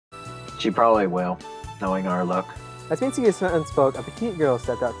She probably will, knowing our luck. As Mitsuki spoke, a petite girl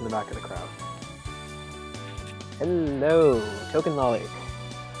stepped out from the back of the crowd. Hello, Token Lolly.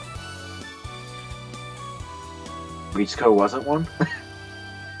 Ritsuko wasn't one?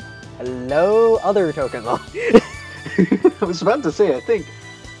 Hello, other Token Lolly. I was about to say, I think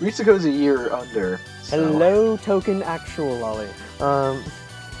Ritsuko's a year under. So. Hello, Token Actual Lolly.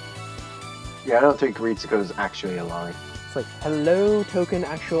 Yeah, I don't think Ritsuko's actually a lolly. It's like, hello, Token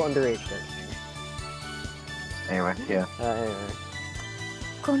Actual Underage thing. Anyway, yeah. Anyway.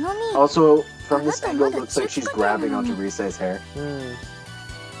 Also, from this angle, it looks like she's grabbing onto Rise's hair.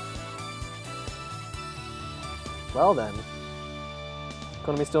 Well then.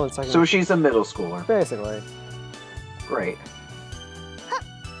 Konami's still in second. So she's a middle schooler. Basically. Great.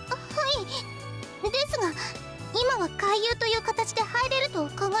 ですが、今は回遊という形で入れると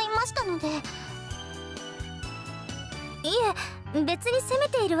伺いましたので。いえ、別に責め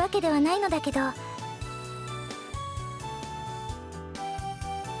ているわけではないのだけど。Does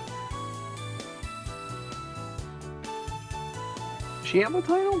she have a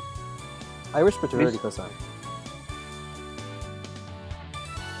title? I wish Patriarity-san.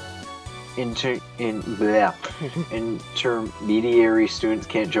 Intermediary students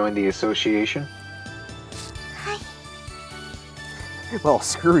can't join the association? Well,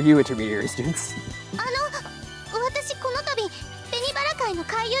 screw you, intermediary students. 私この度紅バラ会の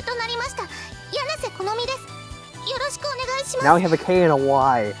会友となりました柳瀬好美です。よろしくお願いします。 Now we have a K and a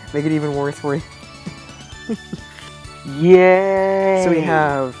Y. Make it even worse for you. Yay! So we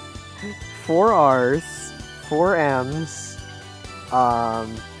have 4 R's, 4 M's,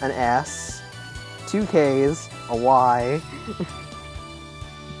 an S, 2 K's, a Y.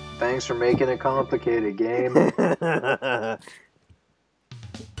 Thanks for making it complicated, game.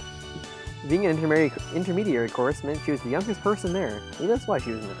 Being an intermediary course meant she was the youngest person there. Maybe that's why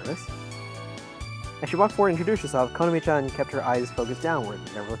she was nervous. As she walked forward and introduced herself, Konami-chan kept her eyes focused downward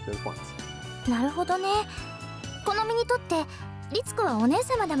and never looked at us once. なるほどね。好美にとって律子はお姉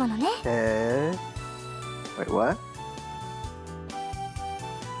様だものね。Wait, what?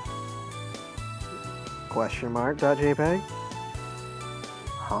 Question mark .jpg?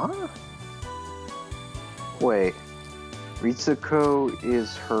 Huh? Wait. Ritsuko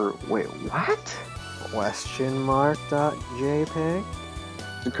is her... Wait, what? Question mark .jpg?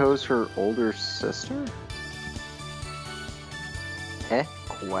 Ritsuko's her older sister? Eh?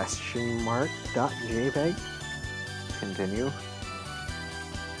 Question mark .jpg? Continue.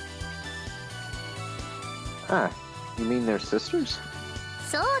 Ah, you mean they're sisters?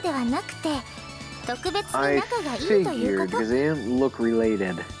 そうではなくて、特別に I 仲がいいという figured こと。 because they didn't look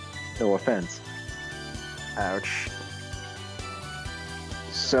related. No offense. Ouch.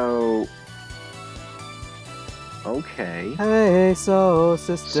 So... Okay. Hey, so,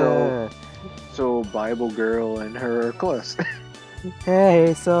 sister. So Bible girl and her are close.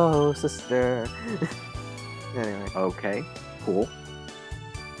 Hey, so, sister. Anyway. Okay, cool.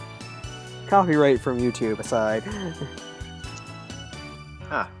 Copyright from YouTube aside.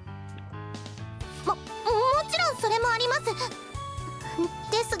 あ、もちろんそれもあります。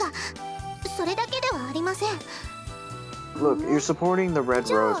ですが、それだけではありません。Look, you're supporting the Red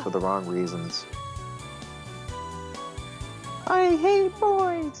Rose for the wrong reasons. I hate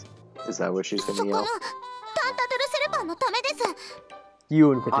boys! Is that what she's そ gonna この yell? タンタドゥルセルバーのためです。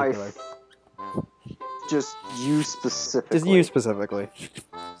 You in particular. Just you specifically. Just you specifically.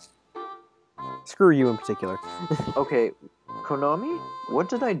 Screw you in particular. Okay, Konami, what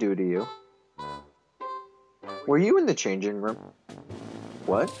did I do to you? Were you in the changing room?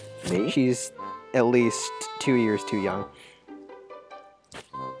 What? Me? She's at least 2 years too young.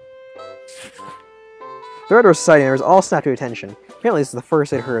 The Red Rose Society members all snapped to attention. Apparently this is the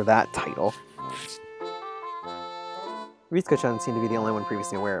first they'd heard of that title. Ritsuko-chan seemed to be the only one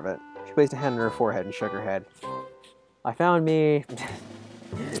previously aware of it. She placed a hand on her forehead and shook her head. I found me.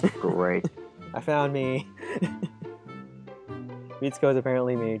 Great. I found me. Ritsuko's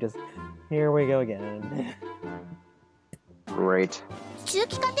apparently me. Just, here we go again. Great. 中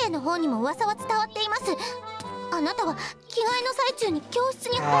期課程の方にも噂は伝わっています。あなたは着替えの最中に教室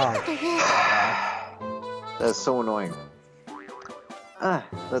に入ったという。That's so annoying. Ah,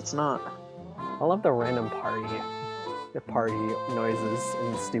 that's not. I love the random party noises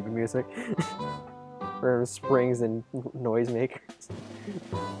and stupid music. Or springs and noisemakers.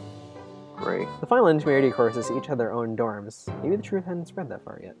 Great. The final intermediate courses each had their own dorms. Maybe the truth hadn't spread that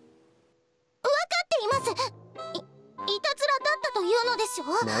far yet. 分かっています。いたずらだったというのでしょう。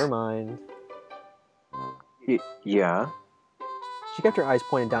 Never mind. Yeah? She kept her eyes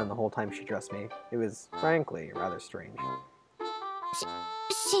pointed down the whole time she dressed me. It was, frankly, rather strange.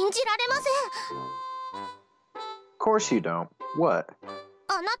 信じられません。 Of course you don't. What?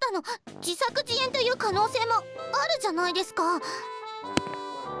 あなたの自作自演という可能性もあるじゃないですか。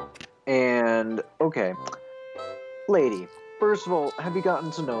 And, okay. Lady, first of all, have you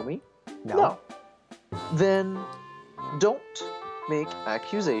gotten to know me? No. Then, don't make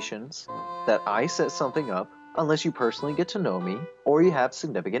accusations that I set something up unless you personally get to know me or you have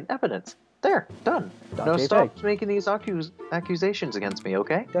significant evidence. There, done. No, stop making these accusations against me,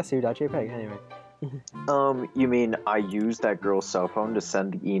 okay? Desu.jpg, anyway. You mean I used that girl's cell phone to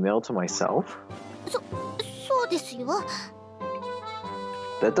send the email to myself? そうですよ。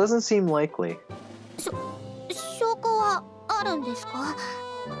 That doesn't seem likely. 証拠はあるんですか？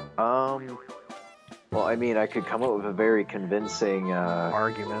 Well, I mean, I could come up with a very convincing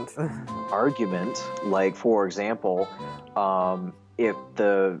Argument. argument. Like, for example, if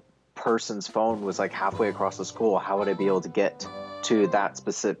the person's phone was like halfway across the school, how would I be able to get to that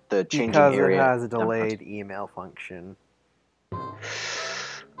specific, the changing Because area? it has a delayed email function.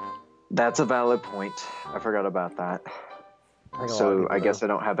 That's a valid point. I forgot about that. So I guess I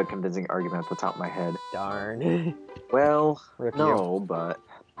don't have a convincing argument at the top of my head. Darn. Well, Rip no, but...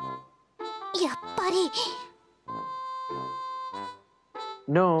 やっぱり。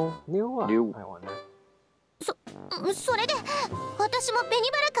 No. New what? New. I wonder. それで私も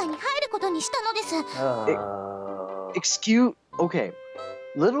紅バラ会に入ることにしたのです。 Excuse... Okay.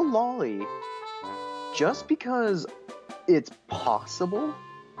 Little Lolly, just because it's possible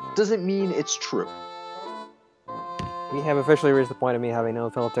doesn't mean it's true. We have officially reached the point of me having no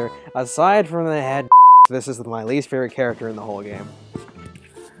filter. Aside from the head, this is my least favorite character in the whole game.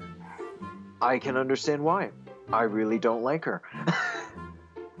 I can understand why. I really don't like her.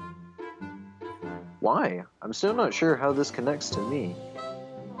 Why? I'm still not sure how this connects to me.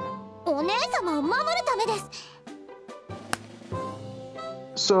 お姉様を守るためです。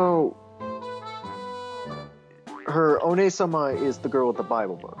 So, her One-sama is the girl with the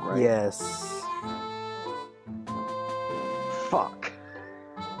Bible book, right? Yes. Fuck.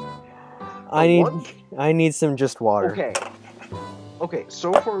 I need some just water. Okay,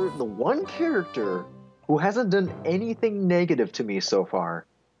 so for the one character who hasn't done anything negative to me so far,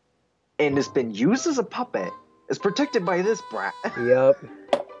 and has been used as a puppet, is protected by this brat. Yep.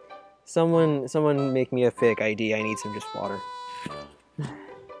 Someone make me a fake ID. I need some just water.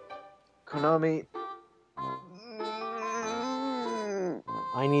 Konami.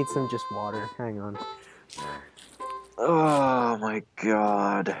 I need some just water. Hang on. Oh my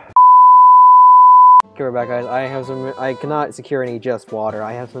god. Okay, we're back, guys. I cannot secure any just water.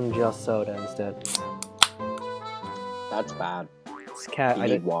 I have some just soda instead. That's bad. It's You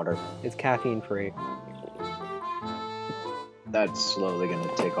need water. It's caffeine free. That's slowly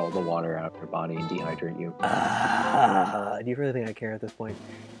gonna take all the water out of your body and dehydrate you. Do you really think I care at this point?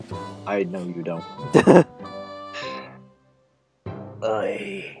 I know you don't.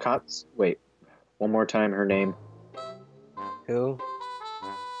 Cots? Wait. One more time, her name. Who?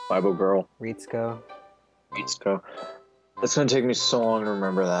 Bible girl. Ritsuko. Ritsuko. It's gonna take me so long to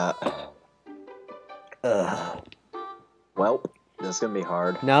remember that. Well, this is gonna be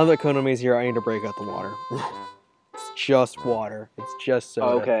hard. Now that Konami's here, I need to break out the water. It's just water. It's just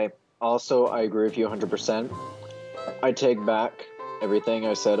soda. Okay. Also, I agree with you 100%. I take back everything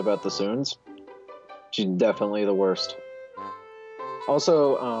I said about the Soons. She's definitely the worst.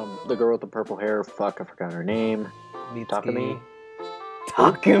 Also, the girl with the purple hair, fuck, I forgot her name. Takumi.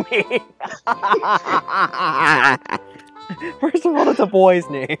 Takumi! First of all, that's a boy's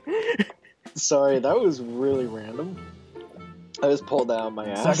name. Sorry, that was really random. I just pulled that out of my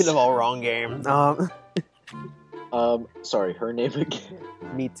ass. Second of all, wrong game. Sorry, her name again.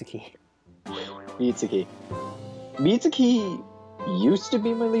 Mitsuki. Mitsuki. Mitsuki used to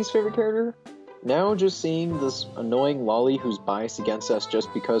be my least favorite character. Now just seeing this annoying lolly who's biased against us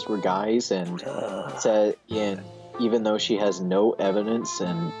just because we're guys and even though she has no evidence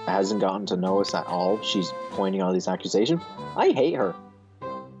and hasn't gotten to know us at all, she's pointing all these accusations. I hate her.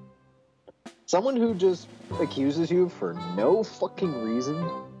 Someone who just accuses you for no fucking reason,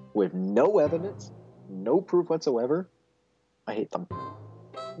 with no evidence, no proof whatsoever. I hate them.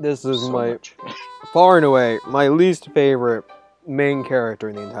 This is So my, much. far and away, my least favorite main character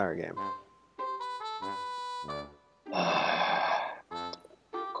in the entire game.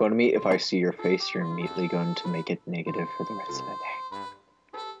 Konami, if I see your face, you're immediately going to make it negative for the rest of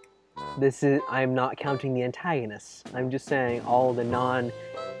the day. I'm not counting the antagonists. I'm just saying all the non-rock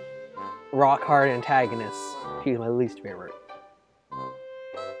hard antagonists. She's my least favorite.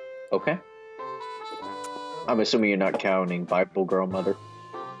 Okay. I'm assuming you're not counting Bible Girl Mother.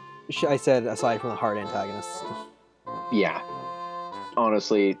 I said aside from the hard antagonists. Yeah.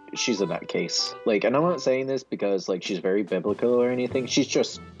 honestly, she's a nutcase. Like, and I'm not saying this because, like, she's very biblical or anything. She's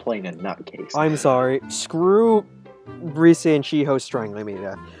just plain a nutcase. I'm sorry. Screw Rise and Shiho strangling me to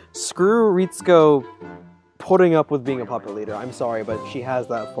death. Screw Ritsuko putting up with being a puppet leader. I'm sorry, but she has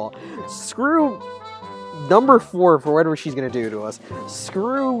that fault. Screw number 4 for whatever she's gonna do to us.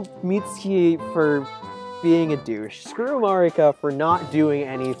 Screw Mitsuki for being a douche. Screw Marika for not doing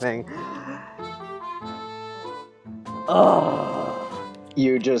anything. Ugh.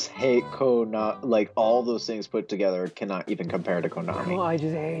 You just hate Konami. Like, all those things put together cannot even compare to Konami. Oh, I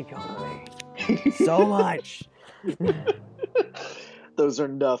just hate Konami so much. Those are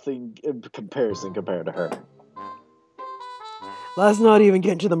nothing in comparison compared to her. Let's not even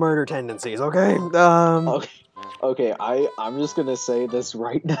get into the murder tendencies, okay? Okay, I'm just gonna say this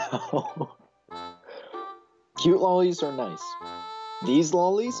right now. Cute lollies are nice. These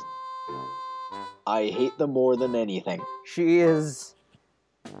lollies, I hate them more than anything. She is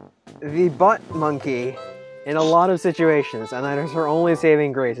the butt monkey in a lot of situations, and that is her only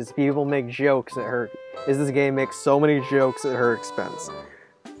saving grace. Is people make jokes at her. Is this game makes so many jokes at her expense?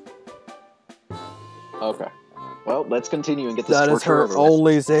 Okay. Well, let's continue and get this That is her over with.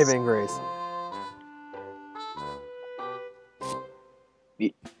 only saving grace.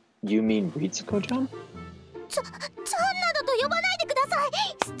 You mean Ritsuko-chan? ちゃんなどと呼ばないでください。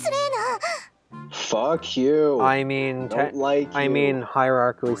失礼な。 Fuck you. I mean, Don't like I you. mean,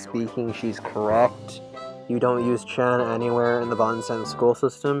 hierarchically speaking, she's correct. You don't use Chan anywhere in the Bonsen school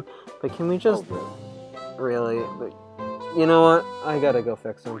system, but can we just really? But, you know what? I gotta go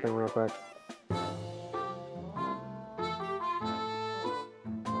fix something real quick.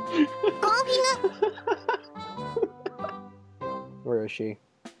 Where is she?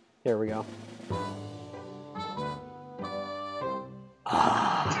 Here we go.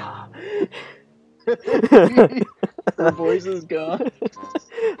 Her voice is gone.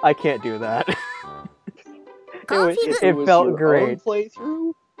 I can't do that. If It was felt your great. own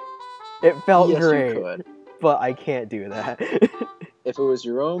playthrough? It felt Yes, great, you could. but I can't do that. If it was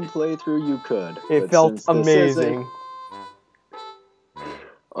your own playthrough, you could. It But felt since this isn't- amazing.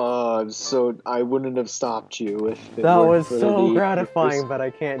 so I wouldn't have stopped you if it That weren't was for so the gratifying, but I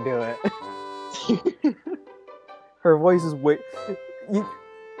can't do it. Her voice is way...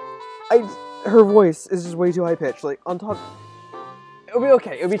 Her voice is just way too high-pitched. Like, on top... It would be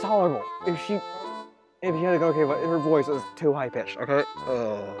okay. It would be tolerable. If she had to go, okay, but her voice is too high-pitched, okay?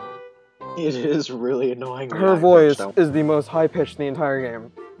 It is really annoying. Her voice is the most high-pitched in the entire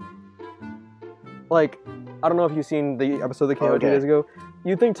game. Like, I don't know if you've seen the episode that came out 2 days ago.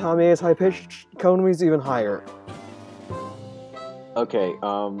 You'd think Tommy is high-pitched, Konami's even higher. Okay,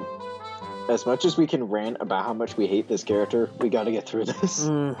 as much as we can rant about how much we hate this character, we gotta get through this.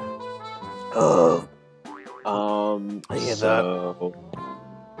 I hear so...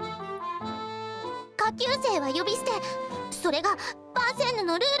 下級生は呼び捨て。それがバーセンヌ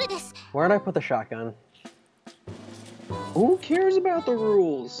のルールです。 Where'd I put the shotgun? Who cares about the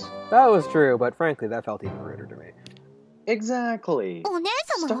rules? That was true, but frankly, that felt even ruder to me. Exactly. お姉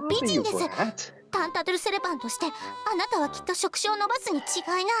様の Stop 美 it, 人 you です。 brat. タンタドルセレバンとしてあなたはきっと触手を伸ばすに違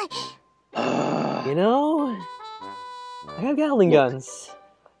いない。 You know, I have Gatling guns.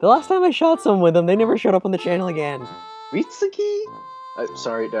 The last time I shot someone with them, they never showed up on the channel again. Ritsuki?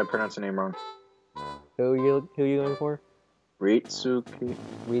 Sorry, did I pronounce the name wrong? Who you going for? Ritsuki.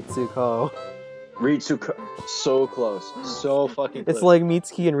 Ritsuko. Ritsuko. So close. So fucking close. It's like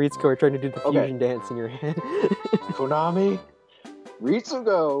Mitsuki and Ritsuko are trying to do the Okay. fusion dance in your head. Konami,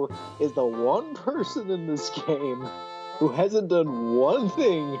 Ritsuko is the one person in this game who hasn't done one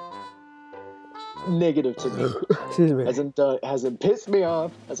thing negative to me. Excuse me. Hasn't pissed me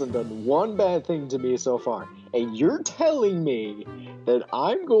off, hasn't done one bad thing to me so far. And you're telling me that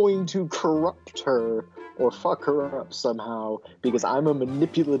I'm going to corrupt her or fuck her up somehow because I'm a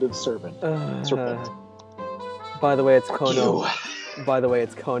manipulative serpent. Serpent. By the way, it's Fuck Kono. you. By the way,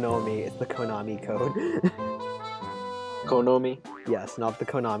 it's Konomi. It's the Konami code. Konomi? Yes, not the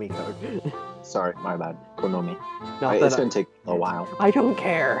Konami code. Sorry, my bad. Konomi. Not It's that gonna take a while. I don't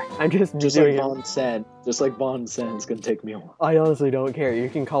care. I'm just Just doing like it. Von Sen. Just like Von Sen, it's gonna take me a while. I honestly don't care. You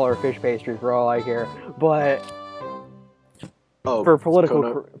can call her fish pastry for all I care. But Oh, for political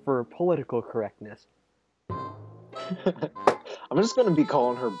Kono- for political correctness. I'm just gonna be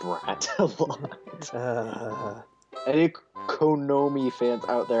calling her Brat a lot. Any Konomi fans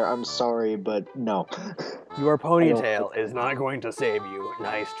out there, I'm sorry, but no. Your ponytail is not going to save you.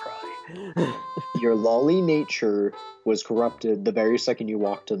 Nice try. Your lolly nature was corrupted the very second you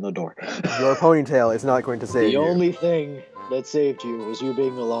walked in the door. Your ponytail is not going to save The you. only thing that saved you was you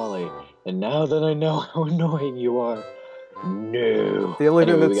being a lolly. And now that I know how annoying you are, No. The only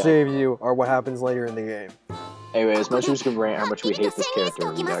thing Anyway, that we got- saves you are what happens later in the game. Anyway, as much as we can rant how much we hate this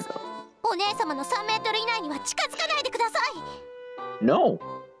character, we gotta go. お姉様の3メートル以内には近づかないでください。 No.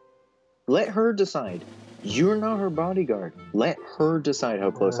 Let her decide. You're not her bodyguard. Let her decide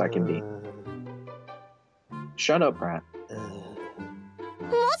how close I can be. Shut up, Brat. も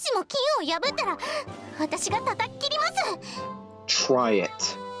しも金を破ったら私が叩き切ります。 Try it.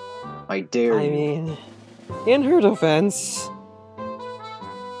 I dare I you. mean, in her defense...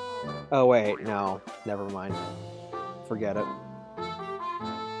 Oh wait, no. Never mind. Forget it.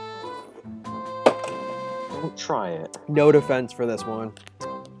 Don't try it. No defense for this one.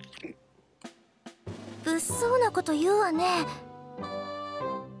 物騒なこと言うわね。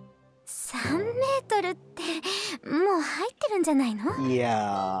3メートルってもう入ってるんじゃないの？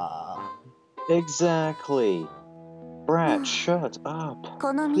 Yeah. Exactly. Brat, shut up.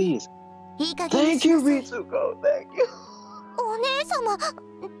 好み Please. いい加減に Thank し you, なさい。 Ritsuko. Thank you. お姉様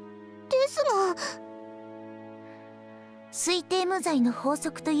ですが、推定無罪の法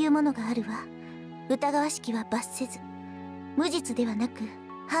則というものがあるわ。疑わしきは罰せず、無実ではなく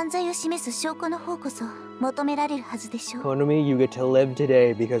犯罪を示す証拠の方こそ求められるはずでしょう。 Konami, you get to live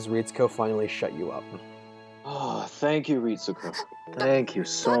today because Ritsuko finally shut you up. Oh, thank you, Ritsuko. Thank you だ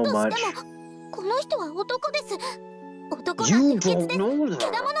so と much. しても、この人は男です。男なん You て不潔 don't で know け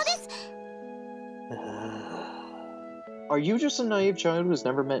だ that. ものです。 Are you just a naive child who's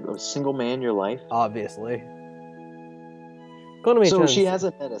never met a single man in your life? Obviously. Konami-chan, So she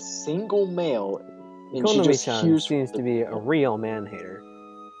hasn't met a single male, and she just Konami-chan hears seems to be a real man-hater.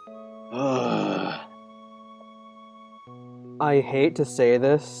 I hate to say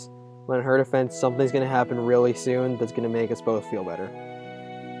this, but in her defense, something's gonna happen really soon that's gonna make us both feel better.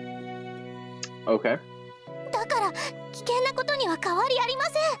 Okay. だから危険なことには変わりありま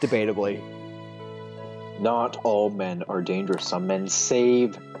せん。 Debatably. Not all men are dangerous. Some men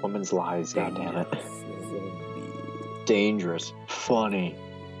save women's lives, goddammit. Dangerous. Funny.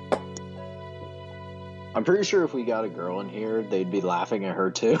 I'm pretty sure if we got a girl in here, they'd be laughing at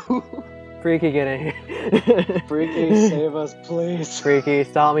her too. Freaky, get in here. Freaky, save us, please. Freaky,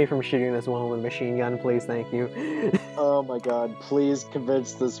 stop me from shooting this woman with a machine gun, please, thank you. Oh my god, please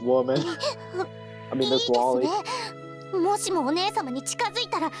convince this woman. I mean, いい this です lolly. ね。もしもお姉様に近づい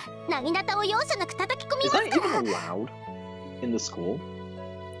たら、なぎなたを容赦なく叩き込み Is ま that すから even。allowed in the school?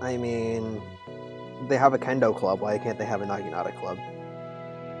 I mean, they have a kendo club, why can't they have a Naginata club?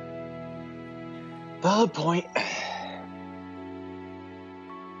 Valid point.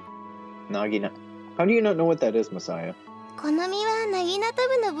 Nagina. How do you not know what that is, Messiah? このみはなぎなた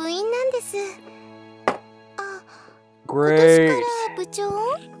部の部員なんです。あ、私か Great! ら部長？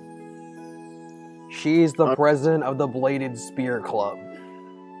 She's the president of the Bladed Spear Club.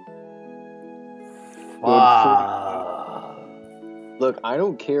 for Wow. Look, I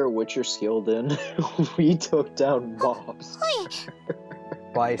don't care what you're skilled in. We took down mobs. はい。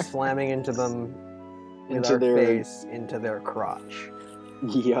 By slamming into them with Into our their- face into their crotch.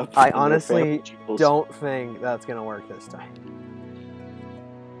 Yep. I and their honestly family jewels. don't think that's gonna work this time.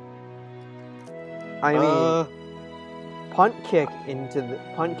 I mean, punt kick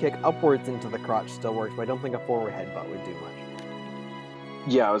upwards into the crotch still works, but I don't think a forward headbutt would do much.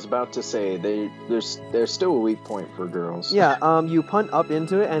 Yeah, I was about to say there's still a weak point for girls. Yeah, you punt up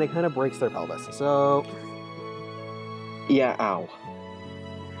into it and it kind of breaks their pelvis. So Yeah. Ow.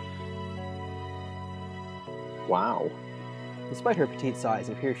 Wow. despite her petite size,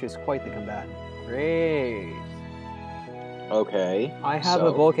 it appears she's quite the combatant. Great. Okay. I have a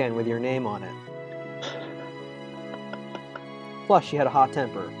so- Vulcan with your name on it. Plus, she had a hot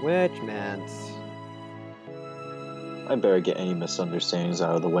temper, which meant... I better get any misunderstandings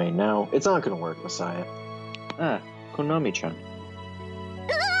out of the way now. It's not gonna work, Messiah. Ah, Konami-chan.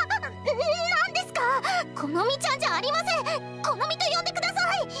 何ですか？このみちゃんじゃありません。このみと呼んでくだ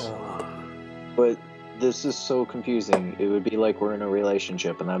さい。 But this is so confusing. It would be like we're in a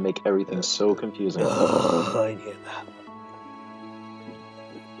relationship, and that'd make everything so confusing. I knew that.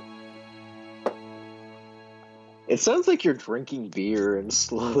 It sounds like you're drinking beer and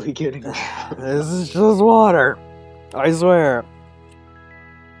slowly getting. This is just water. I swear.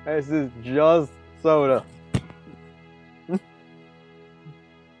 This is just soda.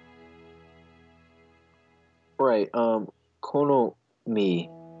 Right. Kono-mi.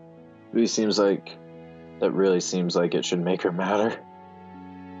 Really seems like it should make her matter.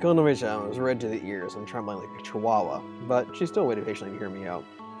 Konami-chan was red to the ears and trembling like a chihuahua, but she still waited patiently to hear me out.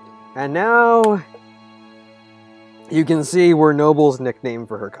 And now you can see where Noble's nickname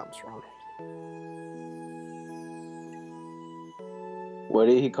for her comes from. What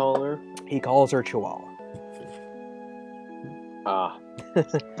did he call her? He calls her Chihuahua. Ah.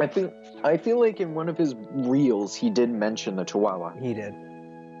 I feel like in one of his reels he did mention the Chihuahua. He did.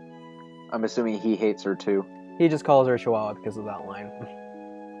 I'm assuming he hates her too. He just calls her Chihuahua because of that line.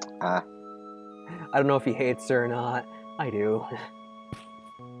 Ah. I don't know if he hates her or not. I do.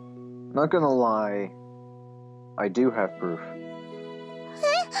 Not gonna lie, I do have proof.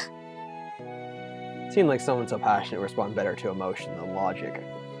 Seemed like someone so passionate would respond better to emotion than logic.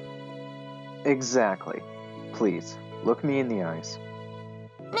 Exactly. Please, look me in the eyes.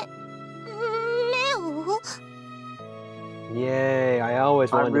 Leo? Yay, I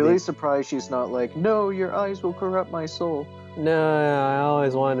always wanted I'm to really be... surprised she's not like, no, your eyes will corrupt my soul. No, I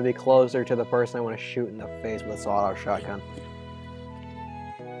always wanted to be closer to the person I want to shoot in the face with a sawed-off shotgun.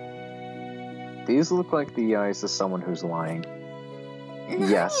 These look like the eyes of someone who's lying.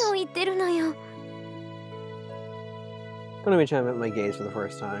 Yes. 何を言ってるのよ。 Konami-chan met my gaze for the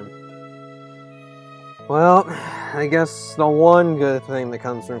first time. Well, I guess the one good thing that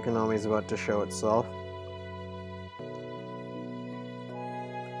comes from Konami is about to show itself.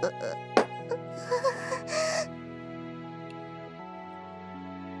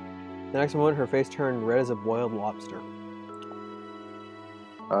 The next moment, her face turned red as a boiled lobster.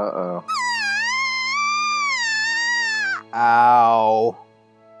 Uh-oh. Ow.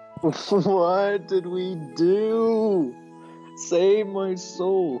 What did we do? Save my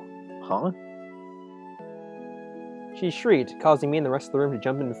soul. Huh? She shrieked, causing me and the rest of the room to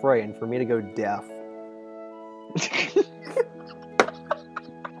jump into the fray and for me to go deaf.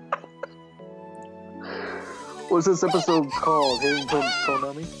 What's this episode called? Hitting from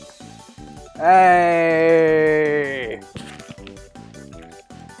Konami? Hey!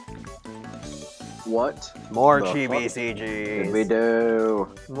 What? More the chibi fuck CGs. did we do?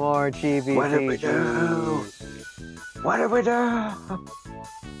 More chibi What did we do? CGs. What did we do?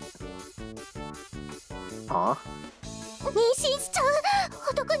 Huh? 妊娠しちゃう。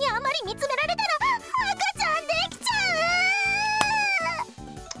男にあまり見つめられたら赤ちゃんできちゃ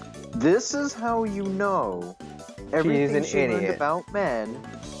う。 This is how you know everything an she learned idiot. about men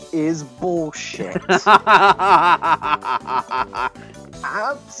is bullshit.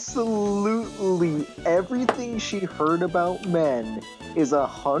 Absolutely everything she heard about men is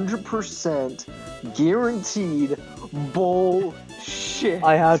 100% guaranteed bullshit.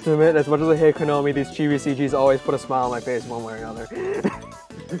 I have to admit, as much as I hate Konami, these chibi CGs always put a smile on my face one way or another.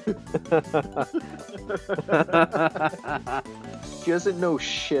 She doesn't know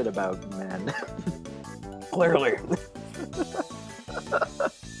shit about men. Clearly.